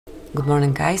Good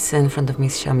morning guys, in front of me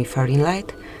is Xiaomi 13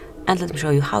 Lite, and let me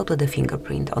show you how to do the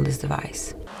fingerprint on this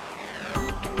device.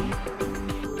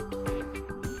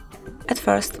 At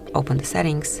first, open the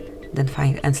settings, then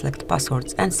find and select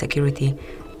passwords and security,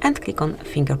 and click on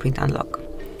fingerprint unlock.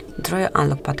 Draw your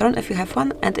unlock pattern if you have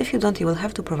one, and if you don't, you will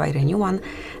have to provide a new one,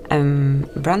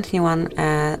 brand new one,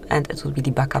 and it will be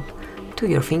the backup to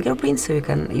your fingerprint, so you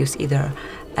can use either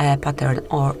a pattern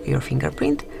or your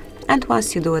fingerprint. And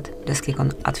once you do it, just click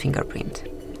on add fingerprint.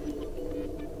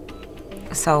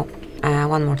 So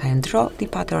one more time, draw the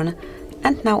pattern,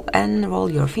 and now enroll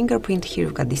your fingerprint. Here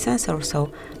you've got the sensor,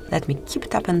 so let me keep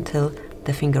tap until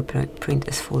the fingerprint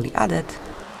is fully added.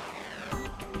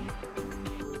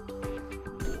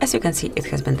 As you can see, it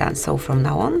has been done. So from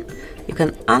now on, you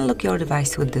can unlock your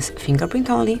device with this fingerprint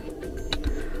only,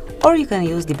 or you can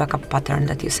use the backup pattern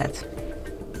that you set.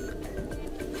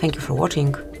 Thank you for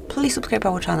watching. Please subscribe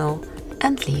our channel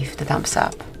and leave the thumbs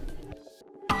up.